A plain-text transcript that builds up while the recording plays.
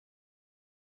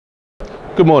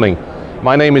Good morning.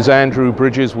 My name is Andrew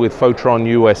Bridges with Photron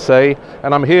USA,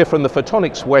 and I'm here from the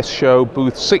Photonics West show,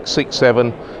 booth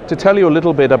 667, to tell you a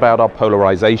little bit about our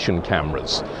polarization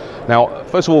cameras. Now,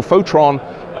 first of all, Photron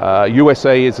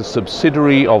USA is a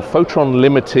subsidiary of Photron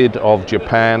Limited of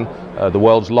Japan, the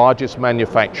world's largest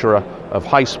manufacturer of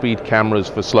high-speed cameras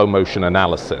for slow motion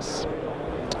analysis.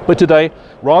 But today,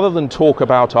 rather than talk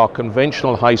about our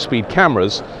conventional high-speed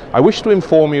cameras, I wish to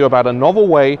inform you about a novel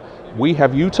way we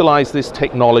have utilized this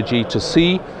technology to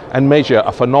see and measure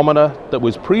a phenomena that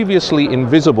was previously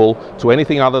invisible to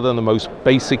anything other than the most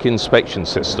basic inspection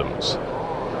systems.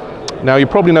 Now, you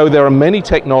probably know there are many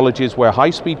technologies where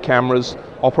high-speed cameras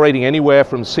operating anywhere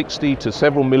from 60 to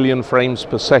several million frames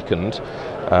per second,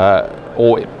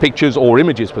 or pictures or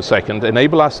images per second,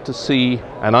 enable us to see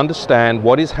and understand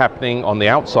what is happening on the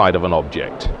outside of an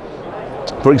object.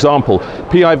 For example,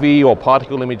 PIV or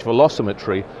particle image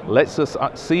velocimetry lets us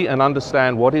see and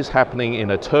understand what is happening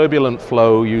in a turbulent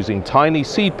flow using tiny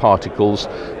seed particles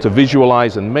to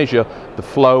visualize and measure the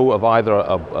flow of either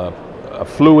a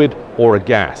fluid or a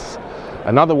gas.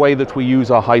 Another way that we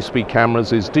use our high-speed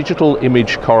cameras is digital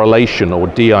image correlation, or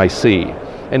DIC.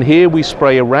 And here we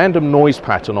spray a random noise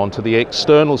pattern onto the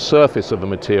external surface of a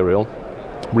material,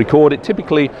 record it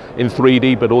typically in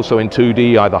 3D but also in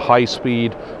 2D, either high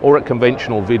speed or at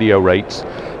conventional video rates,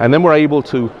 and then we're able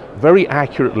to very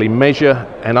accurately measure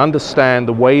and understand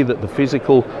the way that the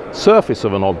physical surface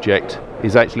of an object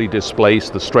is actually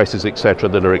displaced, the stresses, etc.,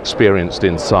 that are experienced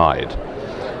inside.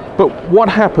 But what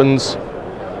happens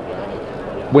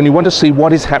when you want to see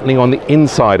what is happening on the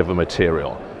inside of a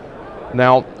material?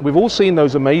 Now, we've all seen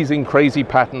those amazing crazy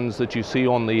patterns that you see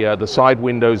on the side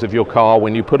windows of your car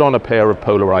when you put on a pair of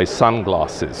polarized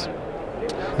sunglasses.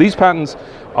 These patterns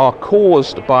are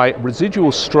caused by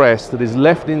residual stress that is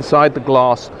left inside the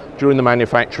glass during the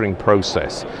manufacturing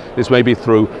process. This may be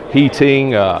through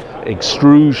heating,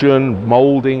 extrusion,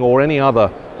 molding, or any other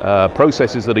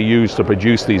processes that are used to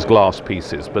produce these glass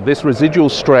pieces. But this residual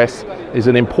stress is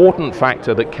an important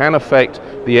factor that can affect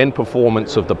the end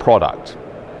performance of the product.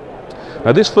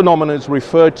 Now, this phenomenon is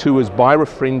referred to as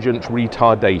birefringent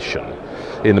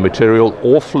retardation in the material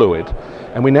or fluid,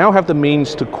 and we now have the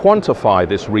means to quantify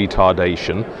this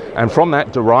retardation and from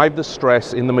that derive the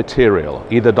stress in the material,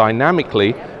 either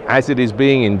dynamically as it is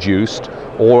being induced,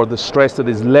 or the stress that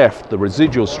is left, the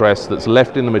residual stress that's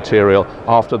left in the material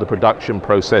after the production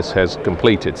process has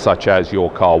completed, such as your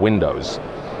car windows.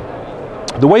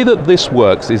 The way that this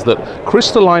works is that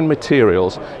crystalline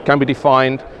materials can be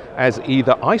defined as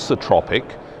either isotropic,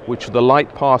 which the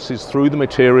light passes through the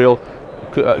material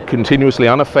continuously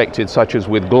unaffected, such as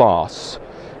with glass.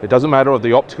 It doesn't matter of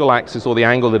the optical axis or the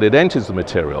angle that it enters the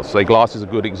material. So glass is a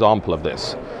good example of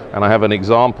this. And I have an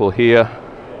example here.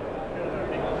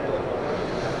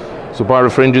 So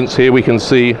birefringence, here we can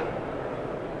see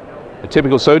a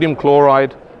typical sodium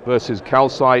chloride versus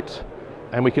calcite.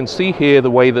 And we can see here the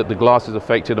way that the glass is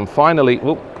affected. And finally,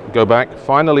 go back,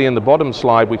 finally in the bottom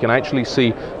slide we can actually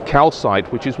see calcite,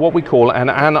 which is what we call an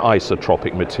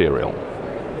anisotropic material.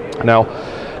 Now,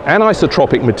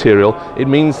 anisotropic material, it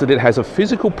means that it has a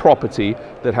physical property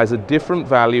that has a different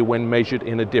value when measured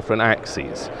in a different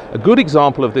axis. A good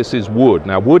example of this is wood.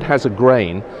 Now, wood has a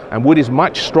grain, and wood is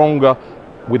much stronger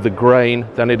with the grain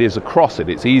than it is across it.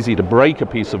 It's easy to break a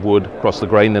piece of wood across the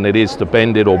grain than it is to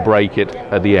bend it or break it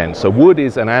at the end. So wood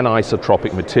is an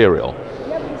anisotropic material.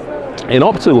 In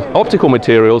optical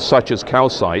materials such as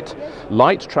calcite,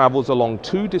 light travels along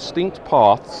two distinct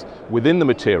paths within the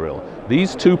material.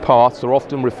 These two paths are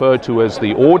often referred to as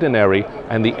the ordinary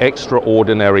and the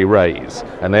extraordinary rays,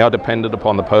 and they are dependent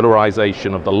upon the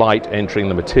polarization of the light entering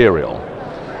the material.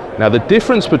 Now, the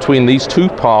difference between these two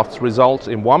paths results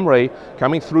in one ray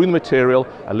coming through the material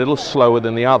a little slower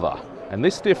than the other. And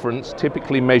this difference,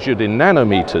 typically measured in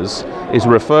nanometers, is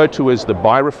referred to as the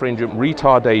birefringent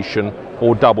retardation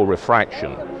or double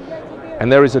refraction. And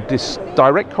there is a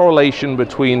direct correlation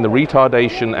between the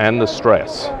retardation and the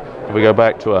stress. If we go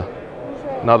back to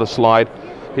another slide,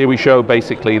 here we show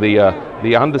basically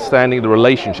the understanding of the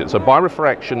relationship. So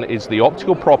birefraction is the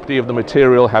optical property of the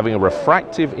material having a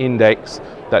refractive index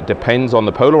that depends on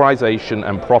the polarization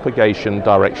and propagation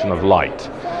direction of light.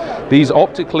 These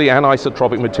optically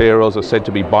anisotropic materials are said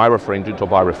to be birefringent or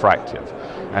birefractive,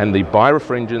 and the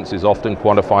birefringence is often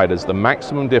quantified as the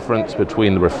maximum difference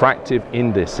between the refractive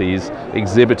indices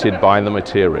exhibited by the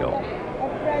material.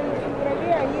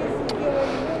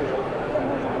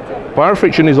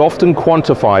 Birefringence is often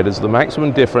quantified as the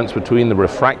maximum difference between the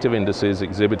refractive indices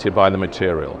exhibited by the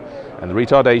material, and the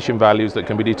retardation values that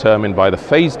can be determined by the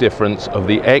phase difference of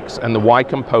the X and the Y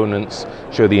components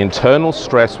show the internal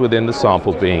stress within the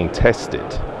sample being tested.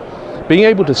 Being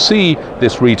able to see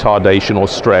this retardation or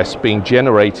stress being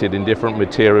generated in different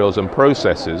materials and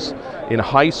processes in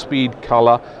high-speed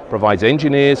color provides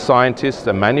engineers, scientists,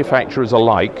 and manufacturers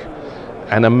alike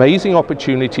an amazing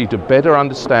opportunity to better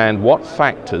understand what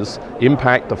factors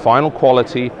impact the final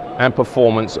quality and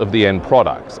performance of the end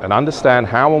products, and understand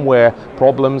how and where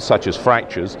problems such as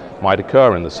fractures might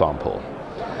occur in the sample.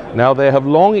 Now, there have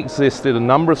long existed a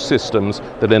number of systems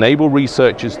that enable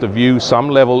researchers to view some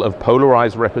level of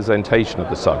polarized representation of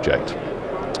the subject.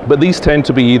 But these tend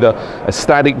to be either a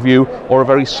static view or a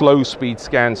very slow speed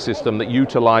scan system that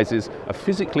utilizes a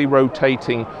physically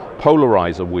rotating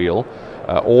polarizer wheel,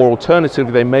 or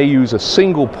alternatively they may use a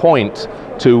single point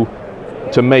to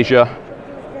measure.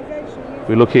 If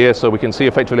we look here, so we can see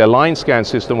effectively a line scan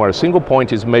system where a single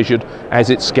point is measured as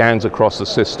it scans across the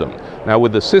system. Now,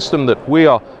 with the system that we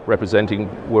are representing,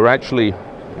 we're actually,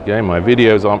 again, my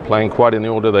videos aren't playing quite in the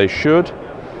order they should.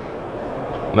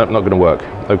 Nope, not going to work.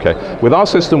 Okay. With our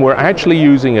system, we're actually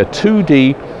using a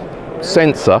 2D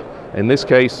sensor. In this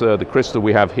case, the crystal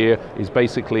we have here is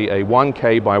basically a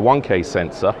 1K by 1K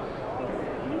sensor,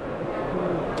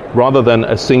 rather than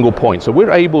a single point. So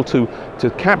we're able to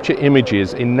capture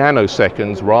images in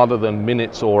nanoseconds rather than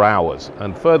minutes or hours.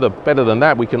 And further, better than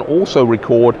that, we can also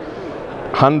record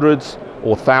hundreds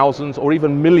or thousands or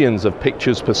even millions of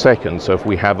pictures per second. So if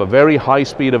we have a very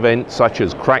high-speed event such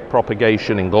as crack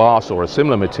propagation in glass or a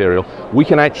similar material, we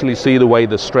can actually see the way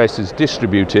the stress is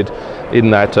distributed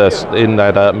in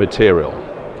that material.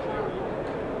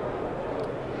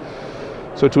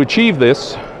 So to achieve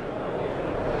this,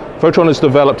 Photron has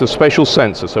developed a special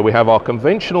sensor. So we have our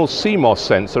conventional CMOS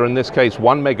sensor, in this case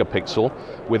 1 megapixel,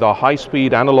 with our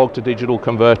high-speed analog to digital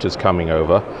converters coming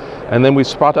over. And then we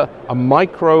sputter a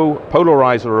micro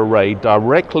polarizer array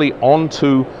directly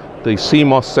onto the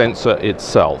CMOS sensor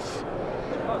itself.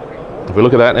 If we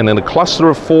look at that, and in a cluster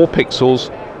of 4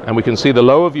 pixels, and we can see the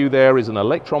lower view there is an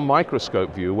electron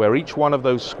microscope view where each one of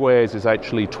those squares is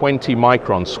actually 20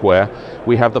 microns square.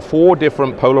 We have the 4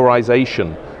 different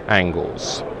polarization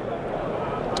angles.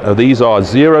 These are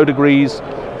 0 degrees,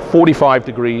 45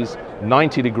 degrees,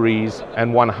 90 degrees,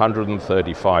 and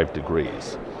 135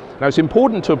 degrees. Now, it's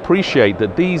important to appreciate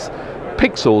that these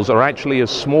pixels are actually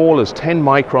as small as 10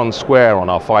 microns square on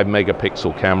our 5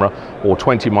 megapixel camera, or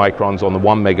 20 microns on the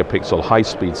 1 megapixel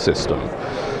high-speed system.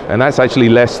 And that's actually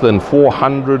less than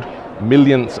 400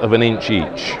 millionths of an inch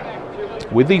each.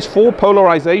 With these 4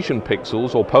 polarization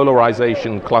pixels, or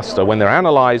polarization cluster, when they're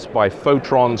analyzed by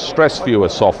Photron stress viewer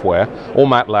software, or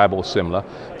MATLAB or similar,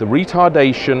 the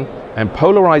retardation and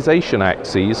polarization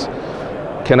axes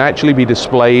can actually be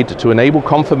displayed to enable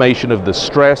confirmation of the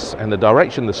stress and the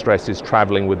direction the stress is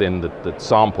traveling within the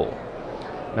sample.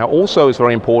 Now, also it's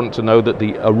very important to know that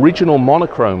the original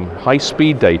monochrome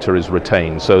high-speed data is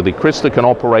retained, so the crystal can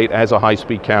operate as a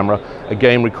high-speed camera,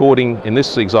 again recording, in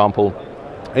this example,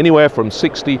 anywhere from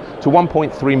 60 to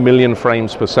 1.3 million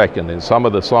frames per second. In some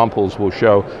of the samples will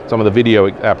show, some of the video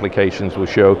applications will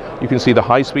show, you can see the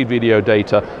high-speed video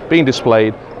data being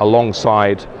displayed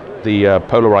alongside the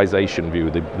polarization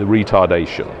view, the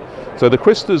retardation. So the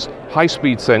Crista's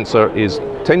high-speed sensor is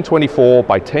 1024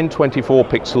 by 1024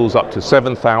 pixels up to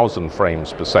 7,000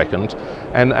 frames per second.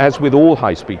 And as with all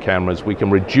high-speed cameras, we can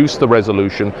reduce the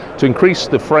resolution to increase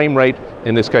the frame rate,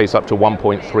 in this case up to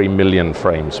 1.3 million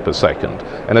frames per second.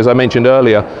 And as I mentioned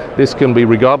earlier, this can be,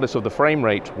 regardless of the frame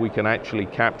rate, we can actually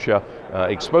capture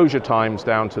exposure times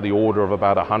down to the order of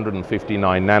about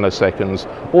 159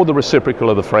 nanoseconds, or the reciprocal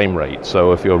of the frame rate.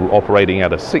 So if you're operating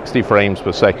at a 60 frames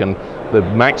per second, the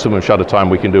maximum shutter time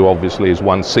we can do obviously is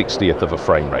 1/60th of a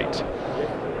frame rate.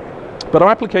 But our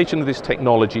application of this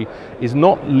technology is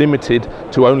not limited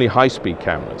to only high-speed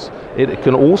cameras. It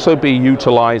can also be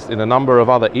utilized in a number of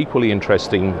other equally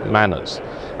interesting manners.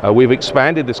 We've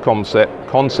expanded this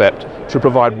concept to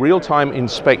provide real-time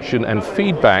inspection and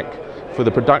feedback for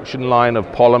the production line of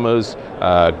polymers,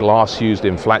 glass used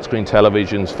in flat screen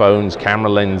televisions, phones, camera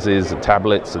lenses,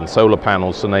 tablets, and solar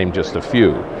panels, to name just a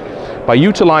few. By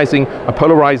utilizing a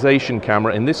polarization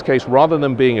camera, in this case, rather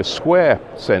than being a square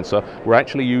sensor, we're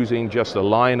actually using just a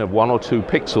line of 1 or 2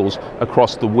 pixels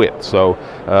across the width. So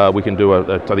we can do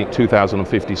I think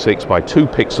 2056 by 2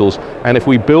 pixels. And if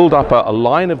we build up a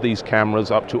line of these cameras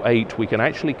up to 8, we can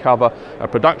actually cover a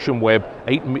production web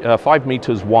 5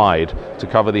 meters wide to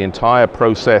cover the entire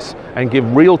process and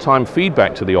give real-time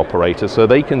feedback to the operator, so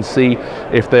they can see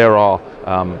if there are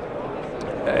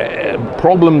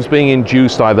problems being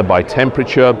induced either by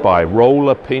temperature, by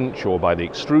roller pinch, or by the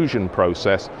extrusion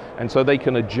process, and so they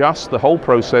can adjust the whole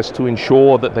process to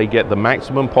ensure that they get the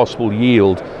maximum possible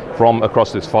yield from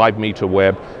across this 5-meter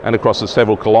web and across the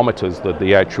several kilometers that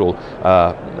the actual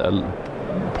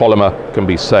polymer can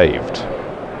be saved.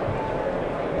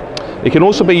 It can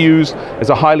also be used as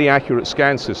a highly accurate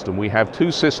scan system. We have 2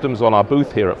 systems on our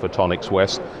booth here at Photonics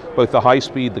West, both the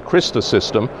high-speed, the Crista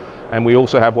system, and we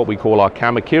also have what we call our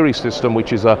Kamakiri system,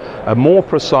 which is a more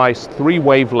precise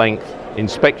 3-wavelength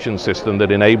inspection system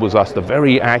that enables us to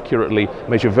very accurately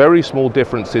measure very small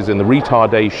differences in the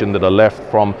retardation that are left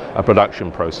from a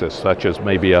production process, such as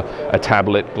maybe a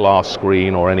tablet, glass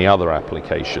screen, or any other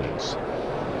applications.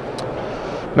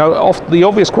 Now, the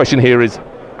obvious question here is,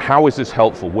 how is this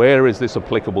helpful? Where is this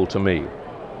applicable to me?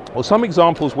 Well, some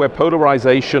examples where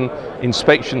polarization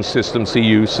inspection systems see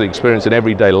use, experience in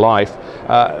everyday life,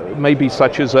 may be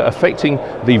such as affecting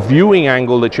the viewing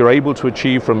angle that you're able to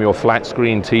achieve from your flat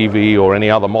screen TV or any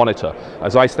other monitor.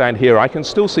 As I stand here, I can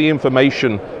still see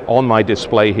information on my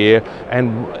display here,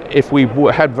 and if we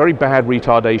had very bad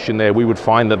retardation there, we would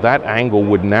find that that angle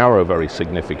would narrow very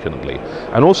significantly.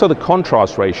 And also the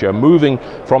contrast ratio, moving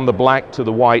from the black to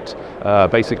the white,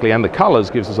 basically, and the colors,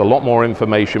 gives us a lot more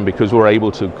information because we're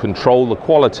able to control the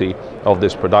quality of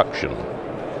this production.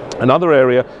 Another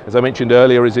area, as I mentioned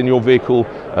earlier, is in your vehicle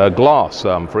glass.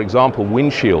 For example,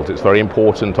 windshield. It's very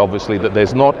important, obviously, that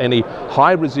there's not any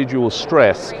high residual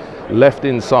stress left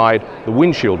inside the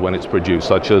windshield when it's produced,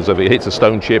 such as if it hits a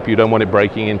stone chip, you don't want it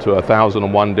breaking into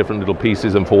 1,001 different little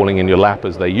pieces and falling in your lap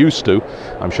as they used to.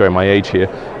 I'm showing my age here,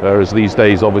 whereas these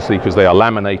days, obviously, because they are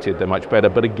laminated, they're much better.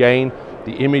 But again,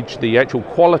 the image, the actual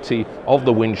quality of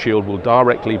the windshield will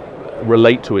directly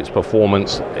relate to its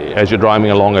performance as you're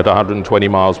driving along at 120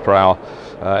 miles per hour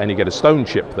and you get a stone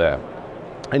chip there.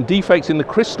 And defects in the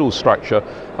crystal structure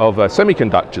of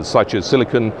semiconductors, such as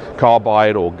silicon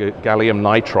carbide or gallium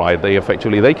nitride,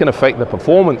 they can affect the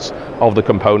performance of the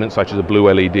components, such as a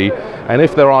blue LED. And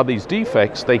if there are these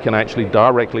defects, they can actually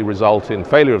directly result in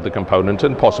failure of the component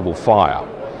and possible fire.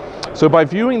 So by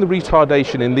viewing the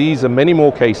retardation in these and many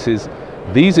more cases,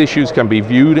 these issues can be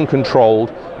viewed and controlled,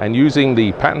 and using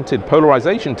the patented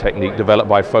polarization technique developed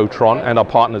by Photron and our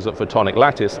partners at Photonic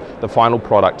Lattice, the final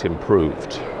product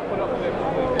improved.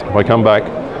 If I come back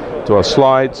to our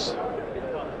slides,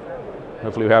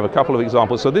 hopefully we have a couple of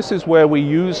examples. So this is where we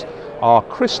use our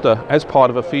Crista as part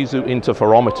of a Fizu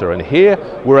interferometer, and here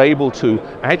we're able to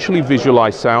actually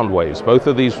visualize sound waves. Both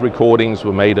of these recordings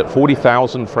were made at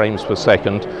 40,000 frames per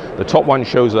second. The top one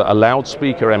shows a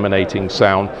loudspeaker emanating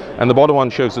sound, and the bottom one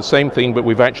shows the same thing, but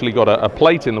we've actually got a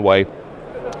plate in the way,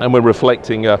 and we're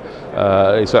reflecting,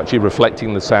 it's actually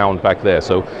reflecting the sound back there.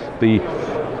 So the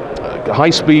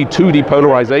high-speed 2D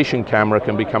polarization camera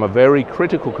can become a very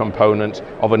critical component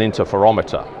of an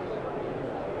interferometer.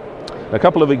 A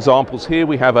couple of examples here.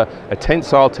 We have a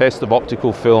tensile test of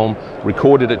optical film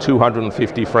recorded at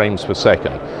 250 frames per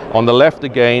second. On the left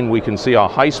again we can see our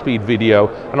high-speed video,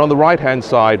 and on the right-hand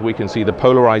side we can see the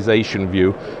polarization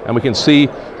view, and we can see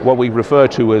what we refer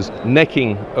to as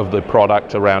necking of the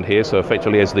product around here, so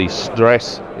effectively as the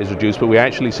stress is reduced, but we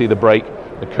actually see the break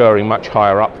occurring much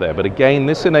higher up there. But again,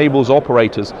 this enables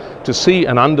operators to see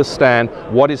and understand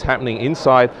what is happening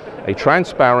inside a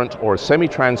transparent or a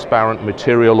semi-transparent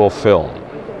material or film.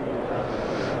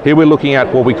 Here we're looking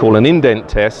at what we call an indent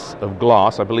test of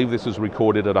glass. I believe this is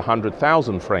recorded at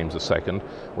 100,000 frames a second,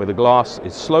 where the glass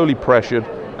is slowly pressured,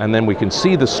 and then we can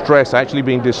see the stress actually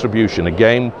being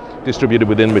distributed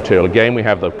within material. Again, we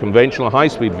have the conventional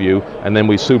high-speed view, and then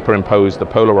we superimpose the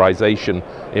polarization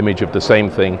image of the same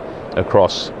thing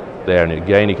across there, and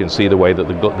again you can see the way that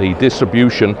the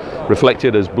distribution,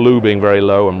 reflected as blue being very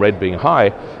low and red being high,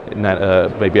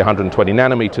 maybe 120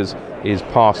 nanometers, is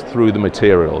passed through the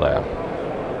material there.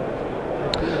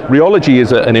 Rheology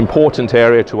is an important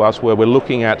area to us, where we're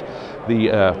looking at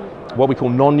the what we call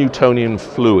non-Newtonian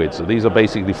fluids. So these are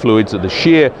basically fluids that the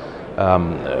shear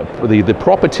the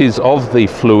properties of the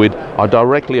fluid are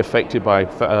directly affected by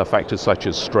factors such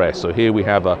as stress. So here we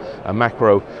have a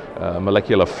macro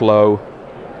molecular flow,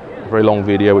 very long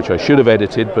video which I should have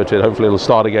edited, but hopefully it'll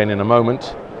start again in a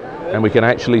moment. And we can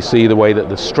actually see the way that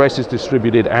the stress is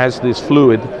distributed as this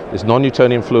fluid, this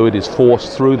non-Newtonian fluid, is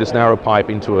forced through this narrow pipe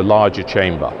into a larger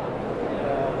chamber.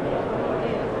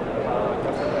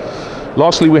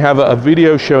 Lastly, we have a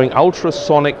video showing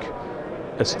ultrasonic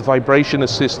vibration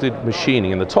assisted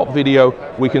machining. In the top video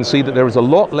we can see that there is a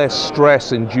lot less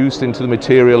stress induced into the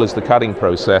material as the cutting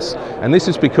process, and this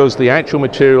is because the actual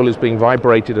material is being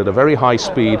vibrated at a very high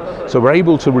speed, so we're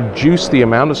able to reduce the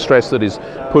amount of stress that is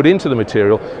put into the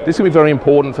material. This can be very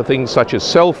important for things such as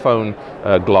cell phone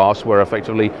glass, where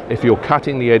effectively if you're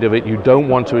cutting the edge of it, you don't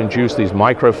want to induce these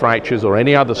microfractures or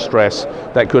any other stress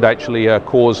that could actually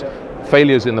cause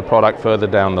failures in the product further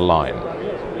down the line.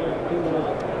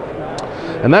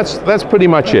 And that's pretty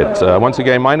much it. Once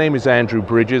again, my name is Andrew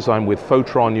Bridges. I'm with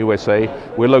Photron USA.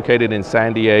 We're located in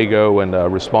San Diego and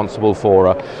responsible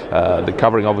for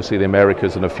covering obviously the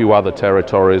Americas and a few other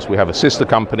territories. We have a sister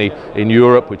company in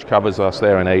Europe which covers us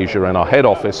there in Asia, and our head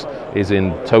office is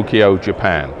in Tokyo,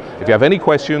 Japan. If you have any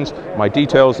questions, my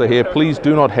details are here. Please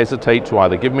do not hesitate to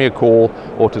either give me a call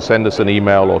or to send us an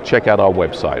email or check out our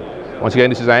website. Once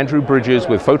again, this is Andrew Bridges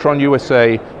with Photron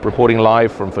USA, reporting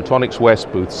live from Photonics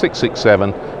West, booth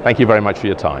 667. Thank you very much for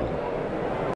your time.